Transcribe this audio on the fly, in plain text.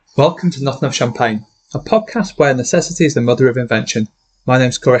Welcome to Not Enough Champagne, a podcast where necessity is the mother of invention. My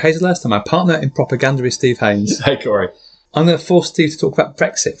name's Corey Hazelhurst and my partner in propaganda is Steve Haynes. Hey Corey. I'm going to force Steve to talk about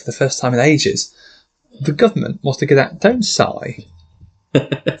Brexit for the first time in ages. The government wants to get out. Don't sigh. We're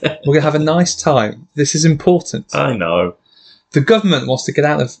going to have a nice time. This is important. I know. The government wants to get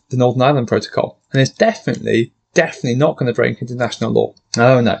out of the Northern Ireland Protocol and is definitely not going to break international law.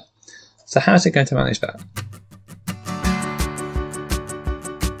 Oh no. So how's it going to manage that?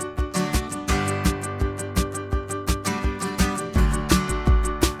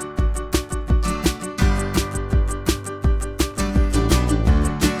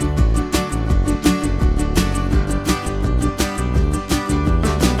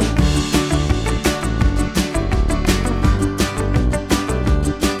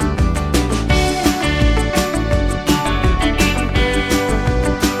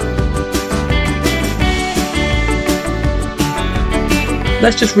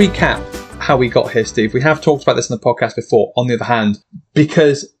 Let's just recap how we got here, Steve. We have talked about this in the podcast before. On the other hand,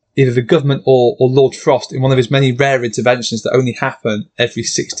 because either the government or Lord Frost, in one of his many rare interventions that only happen every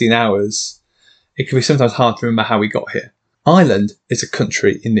 16 hours, it can be sometimes hard to remember how we got here. Ireland is a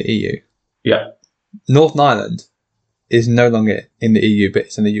country in the EU. Yeah. Northern Ireland is no longer in the EU, but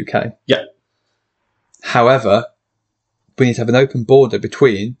it's in the UK. Yeah. However, we need to have an open border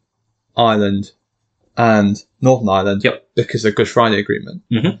between Ireland and Northern Ireland because of the Good Friday Agreement.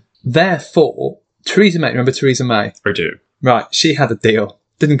 Mm-hmm. Therefore, Theresa May, remember Theresa May? I do. Right, she had a deal.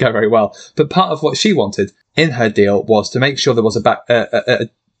 Didn't go very well. But part of what she wanted in her deal was to make sure there was an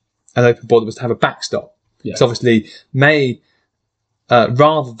open border, was to have a backstop. Yeah. So obviously, May,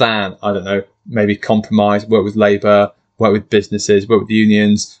 rather than, I don't know, maybe compromise, work with Labour, work with businesses, work with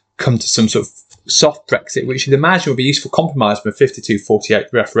unions, come to some sort of soft Brexit, which you'd imagine would be useful compromise from a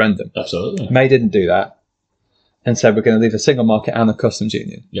 52-48 referendum. Absolutely. May didn't do that and said we're going to leave a single market and a customs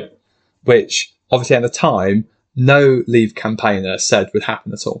union. Yeah. Which, obviously at the time, no Leave campaigner said would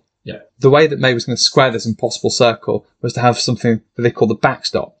happen at all. Yeah. The way that May was going to square this impossible circle was to have something that they call the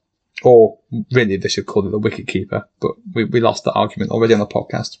backstop. Or really, they should call it the wicket keeper, but we lost that argument already on the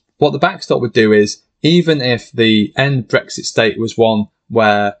podcast. What the backstop would do is, even if the end Brexit state was one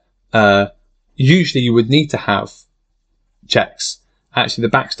where usually you would need to have checks, actually the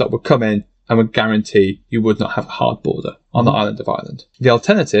backstop would come in and would guarantee you would not have a hard border on the island of Ireland. The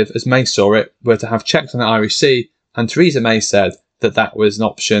alternative, as May saw it, were to have checks on the Irish Sea, and Theresa May said that that was an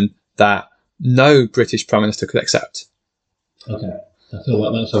option that no British Prime Minister could accept. Okay. I feel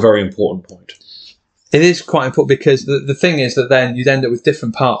like that's a very important point. It is quite important because the thing is that then you'd end up with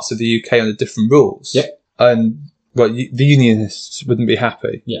different parts of the UK under different rules. Yep. And, well, the Unionists wouldn't be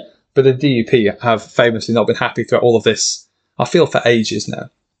happy. Yeah. But the DUP have famously not been happy throughout all of this, I feel, for ages now.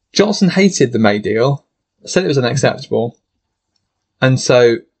 Johnson hated the May deal, said it was unacceptable. And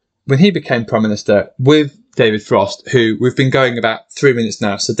so when he became Prime Minister with David Frost, who we've been going about 3 minutes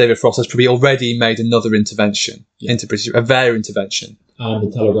now, so David Frost has probably already made another intervention into British, a their intervention. And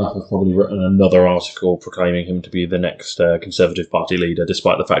the Telegraph have probably written another article proclaiming him to be the next Conservative Party leader,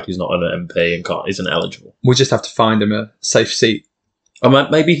 despite the fact he's not an MP and isn't eligible. We'll just have to find him a safe seat.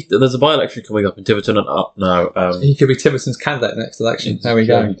 Maybe there's a by-election coming up in Tiverton and he could be Tiverton's candidate in the next election. There we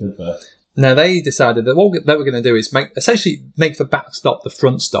go. Good. Now, they decided that what they were going to do is make the backstop the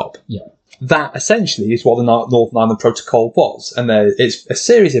front stop. Yeah. That essentially is what the Northern Ireland Protocol was. And it's a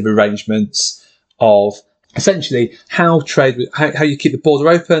series of arrangements of essentially how you keep the border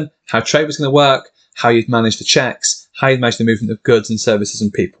open, how trade was going to work, how you'd manage the checks, how you'd manage the movement of goods and services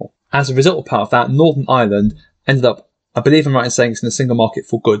and people. As a result of part of that, Northern Ireland ended up, I believe I'm right in saying, it's in a single market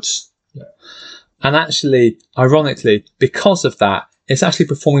for goods. Yeah. And actually, ironically, because of that, it's actually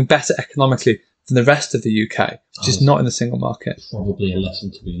performing better economically than the rest of the UK, which is not in the single market. Probably a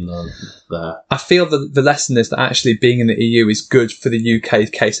lesson to be learned there. I feel that the lesson is that actually being in the EU is good for the UK's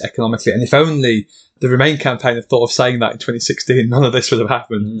case economically. And if only the Remain campaign had thought of saying that in 2016, none of this would have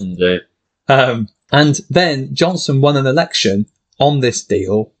happened. Indeed. And then Johnson won an election on this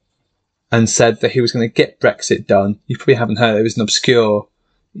deal and said that he was going to get Brexit done. You probably haven't heard. It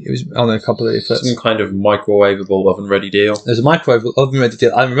was on a couple of efforts. Some kind of microwavable oven-ready deal. There's a microwave oven-ready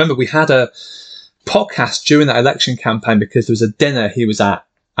deal. I remember we had a podcast during that election campaign because there was a dinner he was at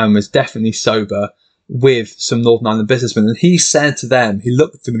and was definitely sober with some Northern Ireland businessmen. And he said to them, he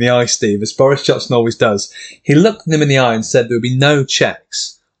looked them in the eye, Steve, as Boris Johnson always does. He looked them in the eye and said there would be no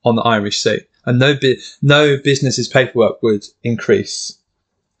checks on the Irish Sea and no business's paperwork would increase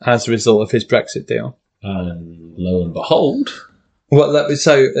as a result of his Brexit deal. And lo and behold... Well,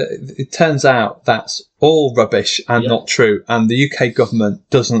 so it turns out that's all rubbish and not true, and the UK government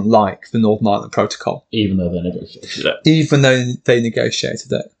doesn't like the Northern Ireland Protocol. Even though they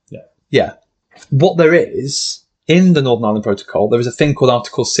negotiated it. Yeah. What there is in the Northern Ireland Protocol, there is a thing called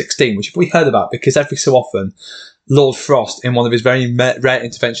Article 16, which you've probably heard about because every so often, Lord Frost, in one of his very rare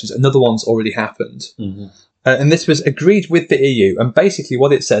interventions, another one's already happened. Mm-hmm. And this was agreed with the EU. And basically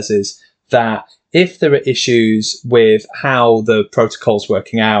what it says is that if there are issues with how the protocol's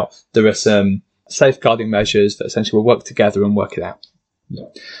working out, there are some safeguarding measures that essentially will work together and work it out. Yeah.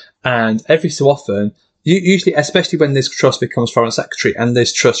 And every so often, usually, especially when Liz Truss becomes Foreign Secretary and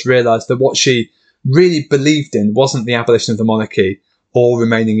Liz Truss realised that what she really believed in wasn't the abolition of the monarchy or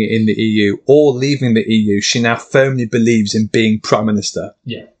remaining in the EU or leaving the EU, she now firmly believes in being Prime Minister.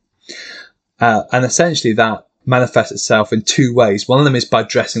 Yeah. And essentially that manifests itself in two ways. One of them is by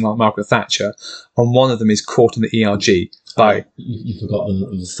dressing like Margaret Thatcher, and one of them is courting the ERG by... You forgot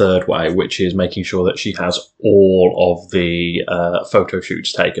the third way, which is making sure that she has all of the photo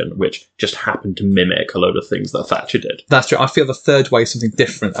shoots taken, which just happened to mimic a load of things that Thatcher did. That's true. I feel the third way is something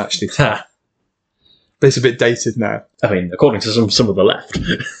different, actually. But it's a bit dated now. I mean, according to some of the left.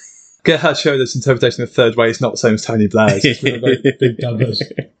 Gerhard Schröder's interpretation of the third way is not the same as Tony Blair's. Big numbers.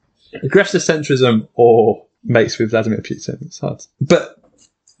 Aggressive centrism or mates with Vladimir Putin. It's hard. But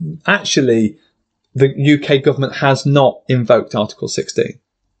actually, the UK government has not invoked Article 16.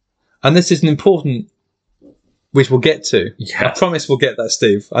 And this is an important, which we'll get to. Yeah. I promise we'll get there,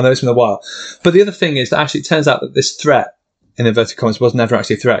 Steve. I know it's been a while. But the other thing is that actually it turns out that this threat, in inverted commas, was never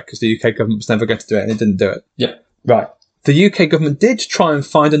actually a threat because the UK government was never going to do it and it didn't do it. Yeah. Right. The UK government did try and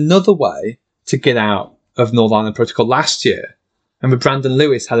find another way to get out of Northern Ireland Protocol last year. And Brandon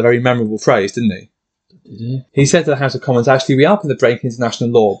Lewis had a very memorable phrase, didn't he? Did he? He said to the House of Commons, actually, we are going to break international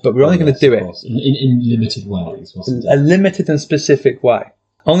law, but we're only going to do it in limited ways, wasn't a it? limited and specific way.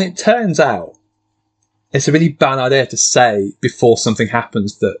 Only it turns out it's a really bad idea to say before something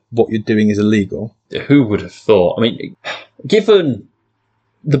happens that what you're doing is illegal. Who would have thought? I mean, given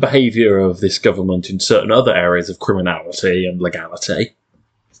the behaviour of this government in certain other areas of criminality and legality,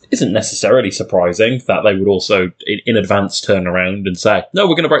 it isn't necessarily surprising that they would also, in advance, turn around and say, no,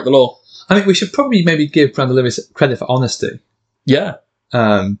 we're going to break the law. I mean, we should probably maybe give Brandon Lewis credit for honesty. Yeah.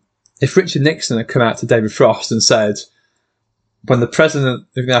 If Richard Nixon had come out to David Frost and said, when the President of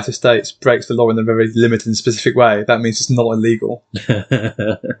the United States breaks the law in a very limited and specific way, that means it's not illegal.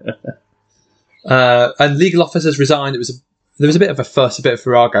 And legal officers resigned. There was a bit of a fuss, a bit of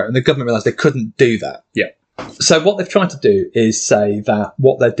farrago, and the government realised they couldn't do that. Yeah. So what they've tried to do is say that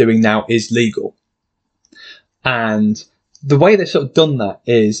what they're doing now is legal. And the way they've sort of done that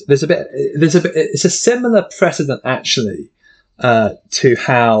is it's a similar precedent actually to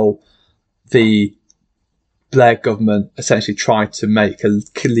how the Blair government essentially tried to make a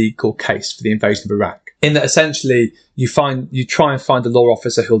legal case for the invasion of Iraq. In that essentially you try and find a law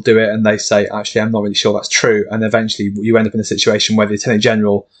officer who'll do it and they say, actually, I'm not really sure that's true. And eventually you end up in a situation where the Attorney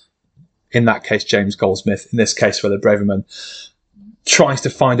General, in that case, James Goldsmith, in this case, Willa Braverman, tries to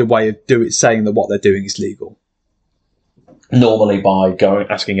find a way of saying that what they're doing is legal. Normally by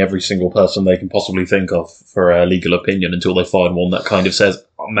asking every single person they can possibly think of for a legal opinion until they find one that kind of says,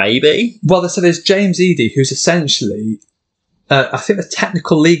 maybe? Well, so there's James Eadie, who's essentially, I think the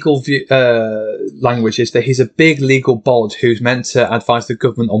technical legal language is that he's a big legal bod who's meant to advise the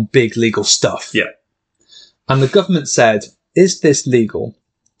government on big legal stuff. Yeah. And the government said, is this legal?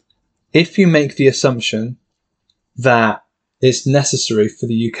 If you make the assumption that it's necessary for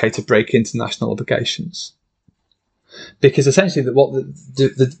the UK to break international obligations. Because essentially, what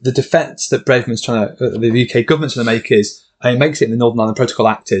the defence that Braverman's the UK government's trying to make is, and it makes it in the Northern Ireland Protocol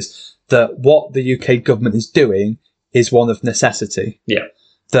Act, is that what the UK government is doing is one of necessity. Yeah.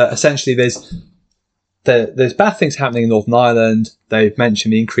 That essentially there's bad things happening in Northern Ireland. They've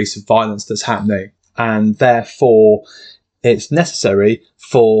mentioned the increase of violence that's happening, and therefore it's necessary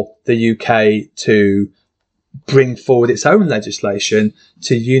for the UK to bring forward its own legislation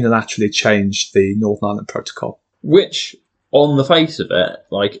to unilaterally change the Northern Ireland Protocol. Which, on the face of it,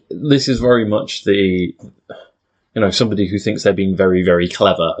 like, this is very much somebody who thinks they're being very, very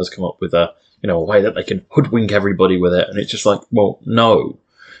clever has come up with a way that they can hoodwink everybody with it. And it's just like, well, no.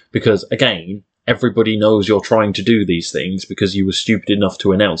 Because, again, everybody knows you're trying to do these things because you were stupid enough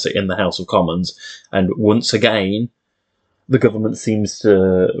to announce it in the House of Commons. And once again, the government seems to,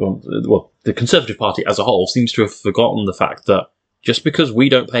 the Conservative Party as a whole seems to have forgotten the fact that just because we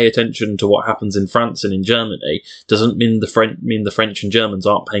don't pay attention to what happens in France and in Germany doesn't mean the French and Germans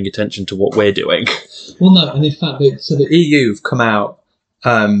aren't paying attention to what we're doing. Well, no, and in fact, the EU have come out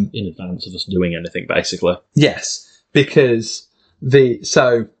in advance of us doing anything, basically. Yes, because again,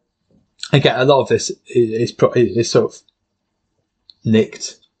 a lot of this is sort of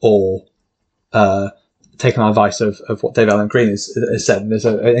nicked or taken on advice of what Dave Allen Green has said. And there's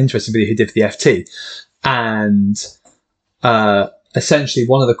an interesting video he did for the FT. And essentially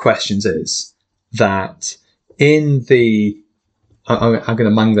one of the questions is that in the... I'm going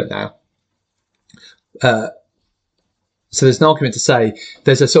to mangle it now. So there's an argument to say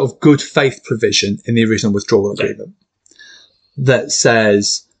there's a sort of good faith provision in the original withdrawal agreement that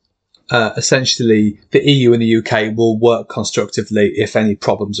says essentially the EU and the UK will work constructively if any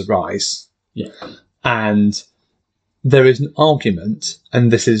problems arise. Yeah. And there is an argument,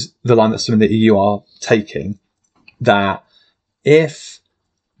 and this is the line that some of the EU are taking, that if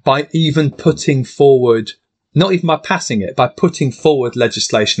by even putting forward, not even by passing it, by putting forward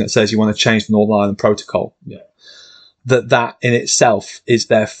legislation that says you want to change the Northern Ireland Protocol, that in itself is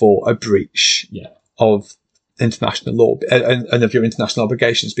therefore a breach of international law and of your international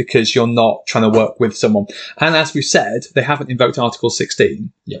obligations, because you're not trying to work with someone. And as we said, they haven't invoked Article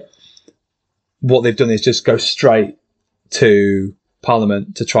 16. What they've done is just go straight to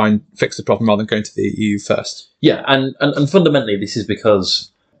Parliament to try and fix the problem rather than going to the EU first. Yeah, and fundamentally this is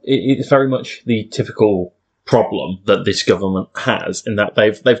because it's very much the typical problem that this government has, in that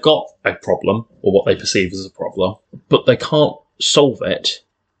they've got a problem, or what they perceive as a problem, but they can't solve it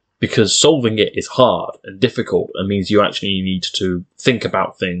because solving it is hard and difficult and means you actually need to think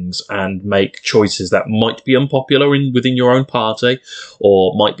about things and make choices that might be unpopular within your own party,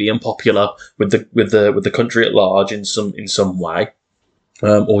 or might be unpopular with the country at large in some way,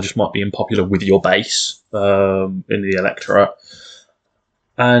 or just might be unpopular with your base in the electorate.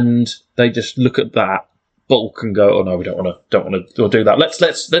 And they just look at that bulk and go, "Oh no, we don't want to do that.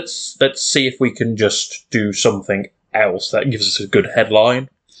 Let's see if we can just do something else that gives us a good headline."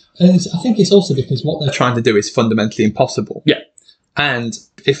 And I think it's also because what they're Trying to do is fundamentally impossible. Yeah. And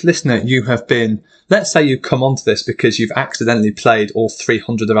if, listener, you have been, let's say you come onto this because you've accidentally played all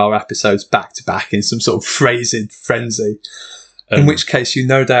 300 of our episodes back to back in some sort of phrasing frenzy, in which case you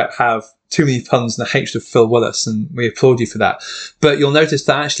no doubt have too many puns and a hatred of Phil Willis, and we applaud you for that. But you'll notice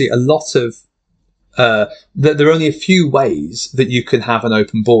that actually a lot of that there are only a few ways that you can have an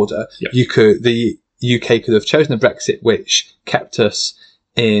open border. The UK could have chosen a Brexit which kept us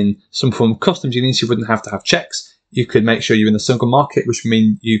in some form of customs union, so you wouldn't have to have checks. You could make sure you're in the single market, which would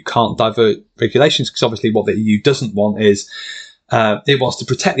mean you can't divert regulations, because obviously what the EU doesn't want is it wants to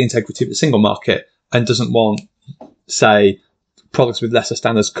protect the integrity of the single market and doesn't want, say, products with lesser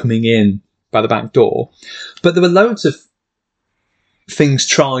standards coming in by the back door. But there were loads of things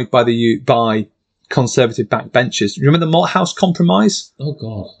tried by Conservative backbenchers. Remember the Malthouse Compromise? Oh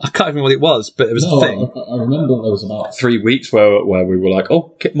God, I can't remember what it was, but it was a thing. I remember there was about 3 weeks where we were like, "Oh,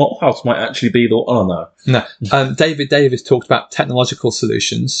 Kit Malthouse might actually be the..." Oh no. No. David Davis talked about technological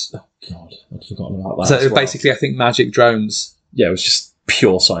solutions. Oh God, I'd forgotten about that. So basically, I think magic drones. Yeah, it was just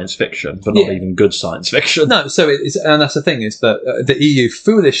pure science fiction, but not even good science fiction. No, so it's, and that's the thing, is that the EU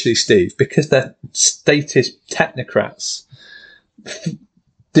foolishly, Steve, because they're statist technocrats,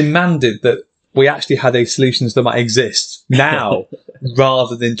 demanded that we actually had a solutions that might exist now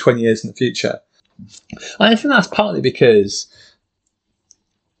rather than 20 years in the future. I think that's partly because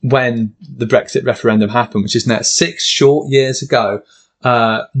when the Brexit referendum happened, which is now 6 short years ago,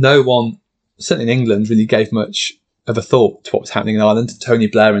 no one, certainly in England, really gave much of a thought to what was happening in Ireland. Tony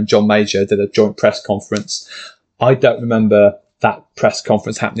Blair and John Major did a joint press conference. I don't remember that press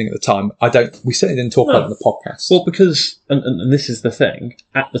conference happening at the time. We certainly didn't talk about it on the podcast. Well, because, and this is the thing,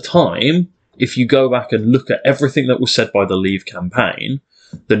 at the time, if you go back and look at everything that was said by the Leave campaign,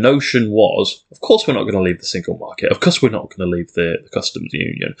 the notion was, of course we're not going to leave the single market. Of course we're not going to leave the customs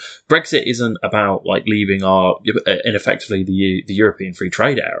union. Brexit isn't about like leaving ineffectively the European free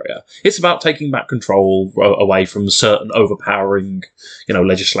trade area. It's about taking back control away from certain overpowering,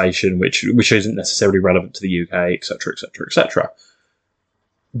 legislation which isn't necessarily relevant to the UK, etc., etc., etc.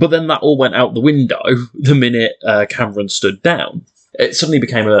 But then that all went out the window the minute Cameron stood down. It suddenly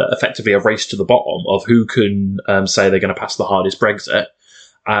became effectively a race to the bottom of who can say they're going to pass the hardest Brexit.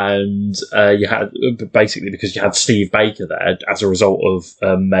 And you had, basically, because you had Steve Baker there as a result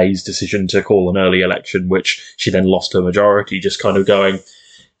of May's decision to call an early election, which she then lost her majority, just kind of going,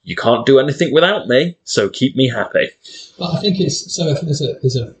 "You can't do anything without me, so keep me happy." But I think it's so. I think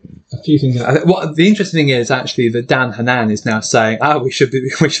there's a few things. The interesting thing is actually that Dan Hannan is now saying, we should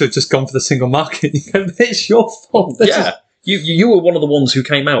have just gone for the single market." You go, it's your fault. You were one of the ones who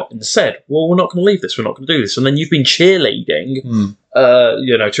came out and said, "Well, we're not going to leave this. We're not going to do this." And then you've been cheerleading,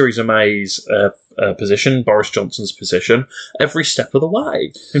 Theresa May's position, Boris Johnson's position, every step of the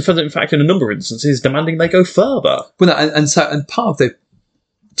way. In fact, in a number of instances, demanding they go further. Well, no, and part of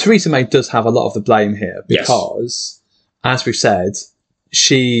Theresa May does have a lot of the blame here because, as we've said,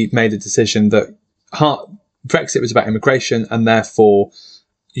 she made a decision that Brexit was about immigration, and therefore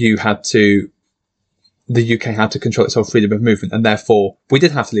the UK had to control its own freedom of movement, and therefore we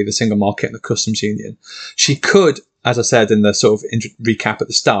did have to leave the single market and the customs union. She could, as I said in the sort of recap at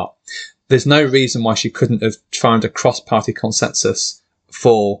the start, there's no reason why she couldn't have found a cross-party consensus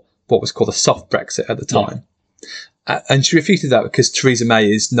for what was called a soft Brexit at the time. And she refuted that because Theresa May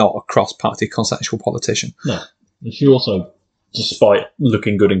is not a cross-party consensual politician. No. And she also, despite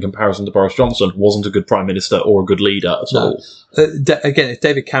looking good in comparison to Boris Johnson, wasn't a good prime minister or a good leader at all. Again, if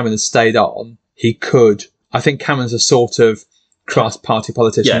David Cameron had stayed on, he could. I think Cameron's a sort of cross-party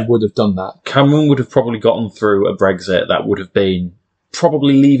politician who would have done that. Cameron would have probably gotten through a Brexit that would have been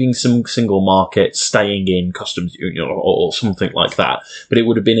probably leaving some single market, staying in customs union or something like that. But it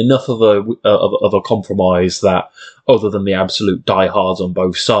would have been enough of a compromise that, other than the absolute diehards on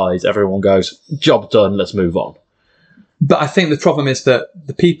both sides, everyone goes, job done, let's move on. But I think the problem is that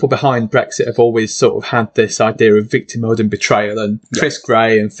the people behind Brexit have always sort of had this idea of victimhood and betrayal, and Chris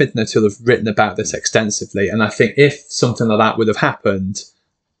Gray and Fintan O'Toole have written about this extensively. And I think if something like that would have happened,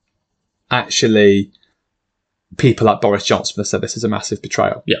 actually, people like Boris Johnson would have said this is a massive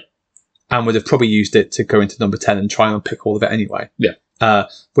betrayal. Yeah. And would have probably used it to go into number 10 and try and unpick all of it anyway. Yeah.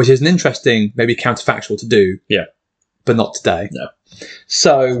 Which is an interesting, maybe counterfactual to do. Yeah. But not today. No.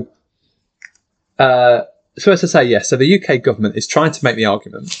 So as I say, yes. So the UK government is trying to make the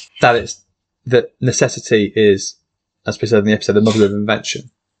argument that necessity is, as we said in the episode, the mother of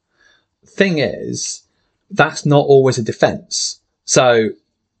invention. Thing is, that's not always a defence. So,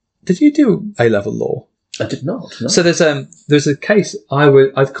 did you do A-level law? I did not. No. So there's a case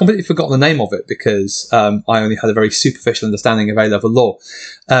I've completely forgotten the name of it because I only had a very superficial understanding of A-level law.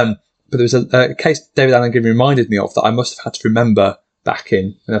 But there was a case David Allen Green reminded me of that I must have had to remember back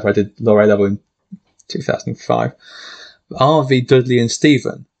in whenever I did law A-level in 2005, R.V. Dudley and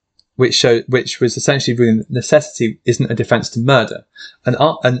Stephen, which was essentially ruling that necessity isn't a defence to murder. And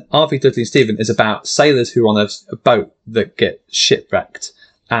R.V. Dudley and Stephen is about sailors who are on a boat that get shipwrecked,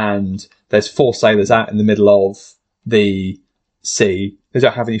 and there's 4 sailors out in the middle of the sea. They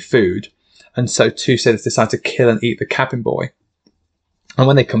don't have any food, and so 2 sailors decide to kill and eat the cabin boy. And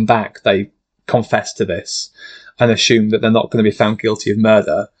when they come back, they confess to this and assume that they're not going to be found guilty of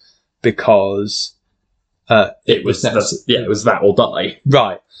murder because it was that or die.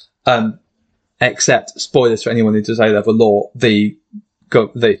 Right. Except, spoilers for anyone who does A-level law, the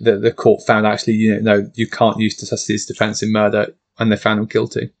court found actually, no, you can't use necessity as defence in murder, and they found them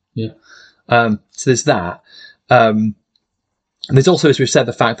guilty. Yeah. So there's that. There's also, as we've said,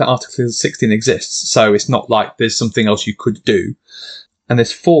 the fact that Article 16 exists, so it's not like there's something else you could do. And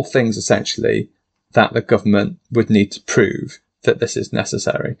there's 4 things, essentially, that the government would need to prove that this is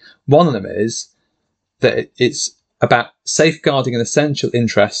necessary. One of them is that it's about safeguarding an essential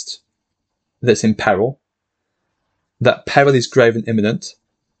interest that's in peril, that peril is grave and imminent,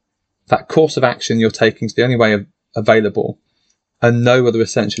 that course of action you're taking is the only way available, and no other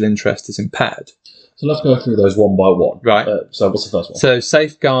essential interest is impaired. So let's go through those one by one. Right. So what's the first one? So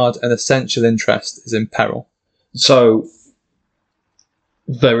safeguard an essential interest is in peril. So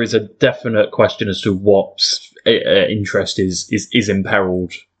there is a definite question as to what interest is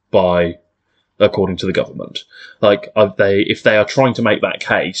imperiled by, according to the government. Like, if they are trying to make that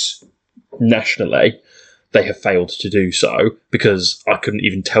case nationally, they have failed to do so, because I couldn't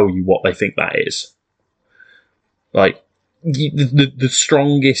even tell you what they think that is. Like, the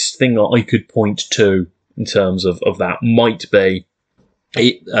strongest thing that I could point to in terms of that might be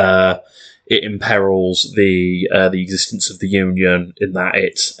it imperils the existence of the union, in that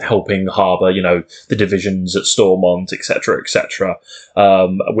it's helping harbour, the divisions at Stormont, etc.,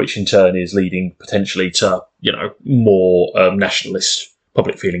 which in turn is leading potentially to, more nationalist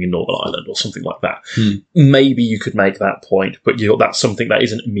public feeling in Northern Ireland or something like that. Maybe you could make that point, but that's something that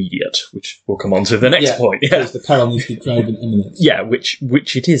isn't immediate, which we'll come on to the next point. Yeah, because the peril needs to be grave and imminent. Yeah, which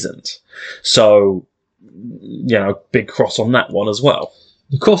it isn't. So, big cross on that one as well.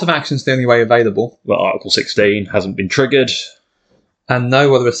 The course of action is the only way available. Well, Article 16 hasn't been triggered. And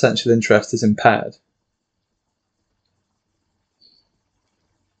no other essential interest is impaired.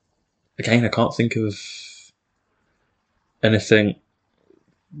 Again, I can't think of anything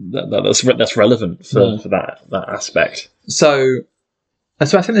that's relevant for that aspect. So I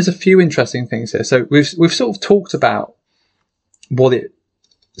think there's a few interesting things here. So we've sort of talked about what it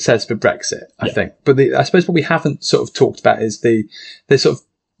says for Brexit, I think. But I suppose what we haven't sort of talked about is there's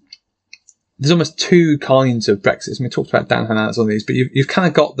almost 2 kinds of Brexit. We talked about Dan Hannan on these, but you've kind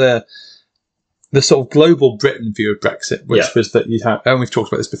of got the sort of global Britain view of Brexit, which was that you'd have, and we've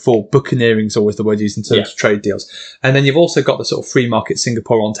talked about this before, buccaneering is always the word used in terms of trade deals. And then you've also got the sort of free market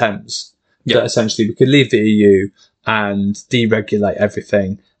Singapore on Thames Yeah. That essentially we could leave the EU and deregulate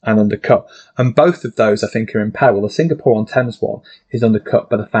everything and undercut. And both of those, I think, are in peril. The Singapore-on-Thames one is undercut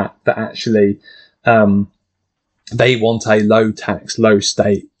by the fact that actually they want a low-tax,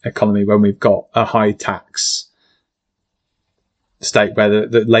 low-state economy when we've got a high-tax state where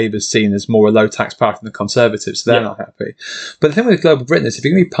the Labour's seen as more a low-tax party than the Conservatives, so they're not happy. But the thing with global Britain is if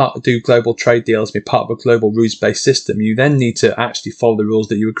you're going to do global trade deals, be part of a global rules-based system, you then need to actually follow the rules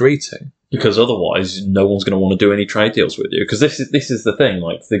that you agree to. Because otherwise, no one's going to want to do any trade deals with you. Because this is the thing.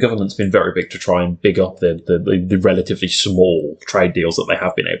 Like, the government's been very big to try and big up the relatively small trade deals that they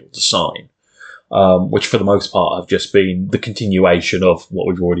have been able to sign, which for the most part have just been the continuation of what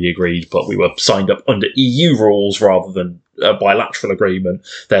we've already agreed. But we were signed up under EU rules rather than a bilateral agreement.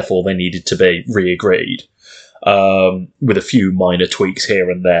 Therefore, they needed to be re-agreed with a few minor tweaks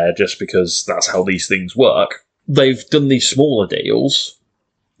here and there, just because that's how these things work. They've done these smaller deals,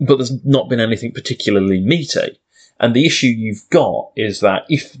 but there's not been anything particularly meaty. And the issue you've got is that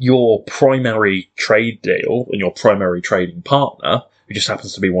if your primary trade deal and your primary trading partner, who just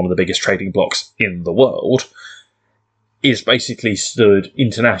happens to be one of the biggest trading blocs in the world, is basically stood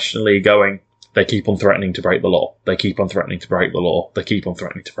internationally going, they keep on threatening to break the law. They keep on threatening to break the law. They keep on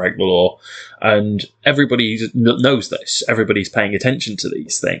threatening to break the law. And everybody knows this. Everybody's paying attention to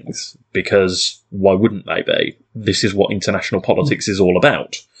these things because why wouldn't they be? This is what international politics is all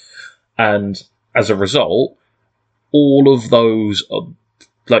about. And as a result, all of those,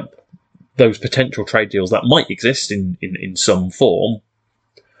 those potential trade deals that might exist in some form,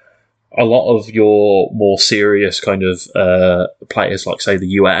 a lot of your more serious kind of players, like say the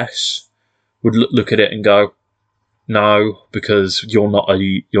US, would look at it and go, no, because you're not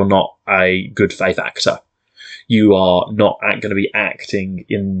a good faith actor. You are not going to be acting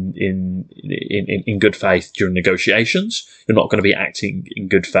in good faith during negotiations. You're not going to be acting in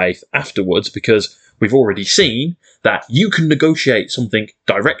good faith afterwards, because we've already seen that you can negotiate something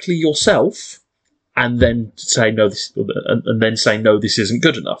directly yourself and then say no, this isn't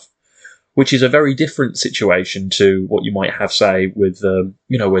good enough. Which is a very different situation to what you might have, say, with,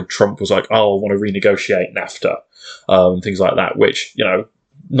 where Trump was like, oh, I want to renegotiate NAFTA, and things like that, which,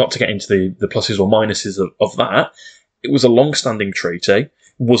 not to get into the pluses or minuses of that, it was a long-standing treaty,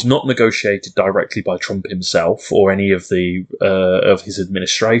 was not negotiated directly by Trump himself or any of of his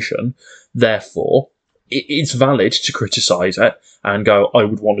administration. Therefore, it's valid to criticise it and go, I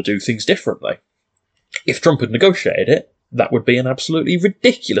would want to do things differently. If Trump had negotiated it, that would be an absolutely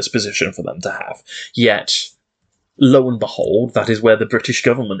ridiculous position for them to have. Yet, lo and behold, that is where the British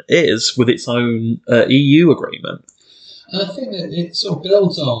government is with its own EU agreement. And I think that it sort of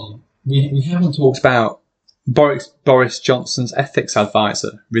builds on, we haven't talked About Boris Johnson's ethics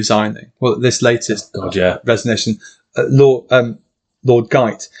advisor resigning. Well, this latest resignation, Lord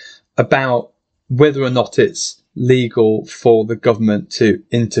Geit, about whether or not it's legal for the government to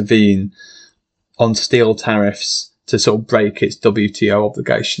intervene on steel tariffs to sort of break its WTO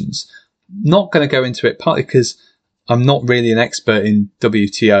obligations. Not going to go into it, partly because I'm not really an expert in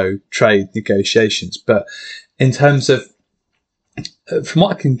WTO trade negotiations, but in terms of, from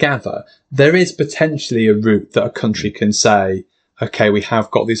what I can gather, there is potentially a route that a country can say, okay, we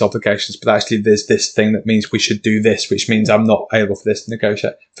have got these obligations, but actually there's this thing that means we should do this, which means I'm not able for this to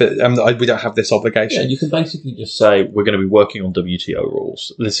negotiate. We don't have this obligation. Yeah, you can basically just say, we're going to be working on WTO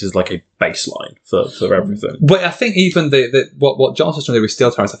rules. This is like a baseline for everything. But I think even what Johnson's trying to do with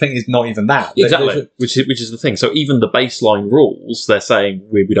steel tariffs, I think is not even that. Exactly, which is the thing. So even the baseline rules, they're saying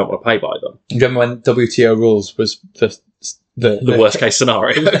we don't want to play by them. Remember when WTO rules was the worst case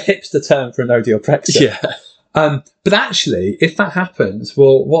scenario? It was the hipster term for a no deal Brexit. Yeah. But actually, if that happens,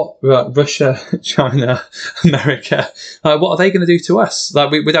 well, what Russia, China, America, what are they going to do to us? Like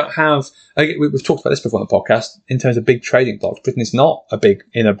we don't have. We've talked about this before on the podcast. In terms of big trading blocks, Britain is not a big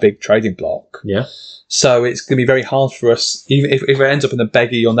trading block. Yeah. So it's going to be very hard for us, even if it ends up in a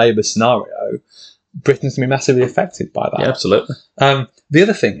beggar your neighbour scenario. Britain's going to be massively affected by that. Yeah, absolutely. The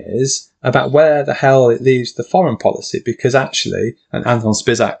other thing is about where the hell it leaves the foreign policy, because actually, and Anton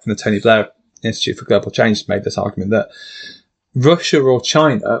Spizak from the Tony Blair Institute for Global Change made this argument that Russia or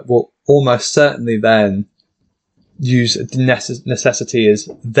China will almost certainly then use necessity as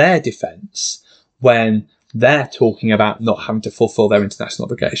their defence when they're talking about not having to fulfil their international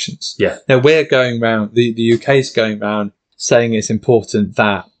obligations. Yeah. Now we're going round, the UK is going round saying it's important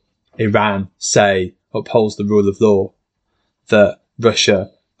that Iran, say, upholds the rule of law, that Russia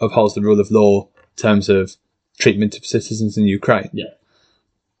upholds the rule of law in terms of treatment of citizens in Ukraine. Yeah.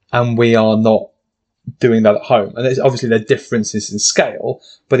 And we are not doing that at home. And obviously there are differences in scale,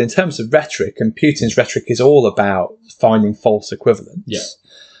 but in terms of rhetoric, and Putin's rhetoric is all about finding false equivalents.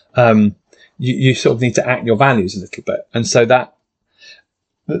 Yeah. you sort of need to act your values a little bit. And so that,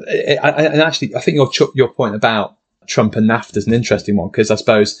 and actually, I think your point about Trump and NAFTA is an interesting one, because I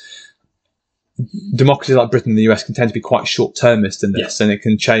suppose democracies like Britain and the US can tend to be quite short-termist in this, and it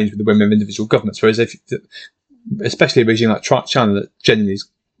can change with the whim of individual governments. Whereas especially a regime like China that genuinely is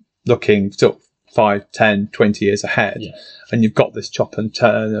looking sort of 5, 10, 20 years ahead, and you've got this chop and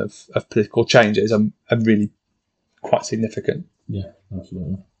turn of political changes are really quite significant. Yeah,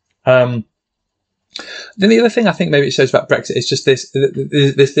 absolutely. Then the other thing I think maybe it shows about Brexit is just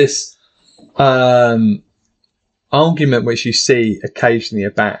this argument which you see occasionally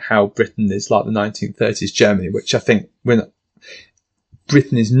about how Britain is like the 1930s Germany, which I think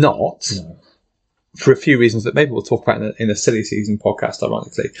Britain is not. No. For a few reasons that maybe we'll talk about in a silly season podcast,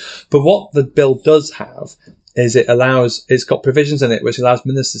 ironically. But what the bill does have is it's got provisions in it which allows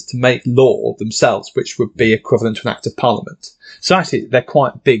ministers to make law themselves, which would be equivalent to an act of parliament. So actually, they're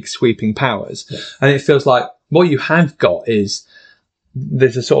quite big, sweeping powers. Yeah. And it feels like what you have got is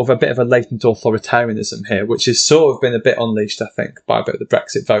there's a sort of a bit of a latent authoritarianism here, which has sort of been a bit unleashed, I think, by a bit of the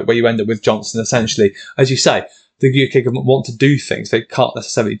Brexit vote, where you end up with Johnson essentially, as you say, the UK government want to do things. They can't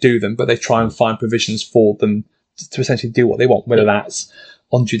necessarily do them, but they try and find provisions for them to essentially do what they want, whether that's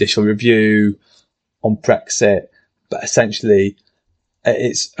on judicial review, on Brexit, but essentially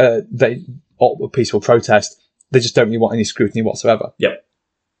it's they opt for peaceful protest. They just don't really want any scrutiny whatsoever. Yep.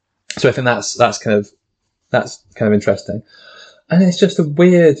 So I think that's kind of interesting, and it's just a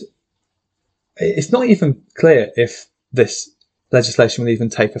weird. It's not even clear if this legislation will even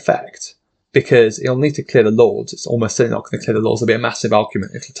take effect, because it'll need to clear the Lords. It's almost certainly not going to clear the Lords. There'll be a massive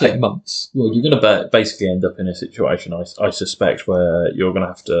argument. It'll take months. Well, you're going to basically end up in a situation, I suspect, where you're going to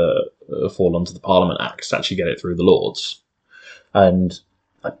have to fall onto the Parliament Act to actually get it through the Lords. And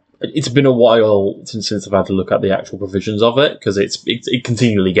it's been a while since I've had to look at the actual provisions of it, because it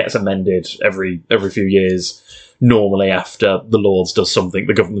continually gets amended every few years, normally after the Lords does something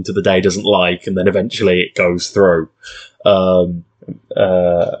the government of the day doesn't like, and then eventually it goes through.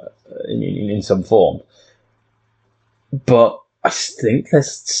 In some form, but I think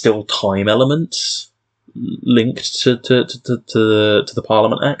there's still time elements linked to the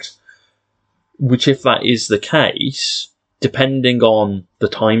Parliament Act, which, if that is the case, depending on the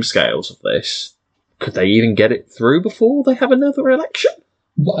timescales of this, could they even get it through before they have another election?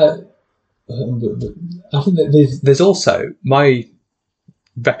 I think that there's also, my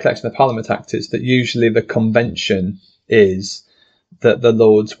recollection of the Parliament Act is that usually the convention is that the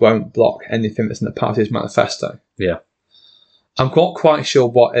Lords won't block anything that's in the party's manifesto. Yeah. I'm not quite sure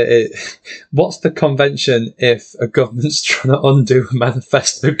what it is. What's the convention if a government's trying to undo a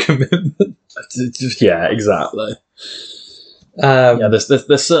manifesto commitment? Yeah, exactly.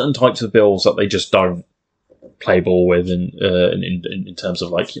 There's certain types of bills that they just don't play ball with in terms of,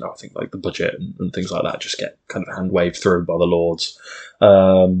 like, I think like the budget and things like that just get kind of hand waved through by the Lords.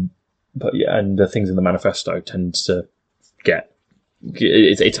 But yeah, and the things in the manifesto tend to get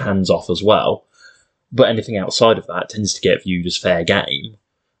it's hands off as well, but anything outside of that tends to get viewed as fair game,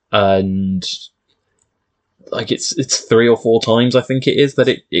 and like it's 3 or 4 times I think it is that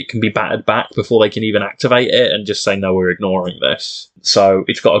it can be battered back before they can even activate it and just say, no, we're ignoring this. So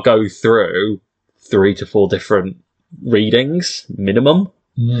it's got to go through 3 to 4 different readings minimum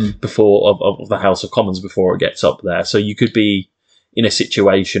before of the House of Commons before it gets up there. So you could be in a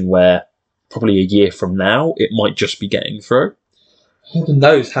situation where probably a year from now it might just be getting through. Heaven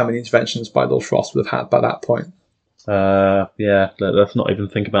knows how many interventions by Lord Frost would have had by that point. Yeah, let's not even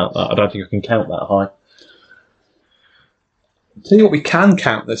think about that. I don't think I can count that high. Tell you what, we can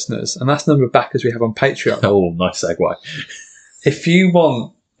count, listeners, and that's the number of backers we have on Patreon. Oh, nice segue. If you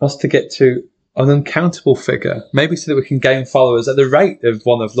want us to get to an uncountable figure, maybe so that we can gain followers at the rate of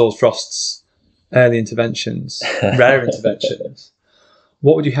one of Lord Frost's early interventions, rare interventions,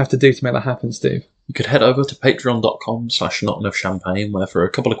 what would you have to do to make that happen, Steve? You could head over to patreon.com/notenough-champagne, where for a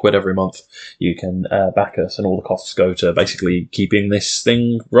couple of quid every month you can back us, and all the costs go to basically keeping this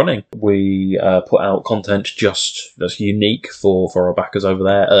thing running. We put out content just that's unique for our backers over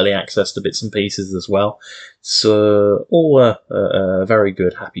there, early access to bits and pieces as well. So all a very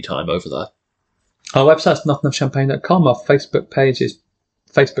good, happy time over there. Our website's notenoughchampagne.com. Our Facebook page is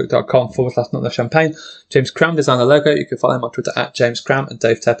facebook.com/notenoughchampagne. James Cram designed the logo. You can follow him on Twitter at James Cram, and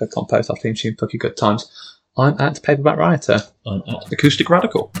Dave Tepper composed our theme tune, Plucky Good Times. I'm at Paperback Rioter. I'm at Acoustic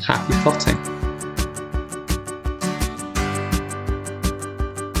Radical. Happy plotting.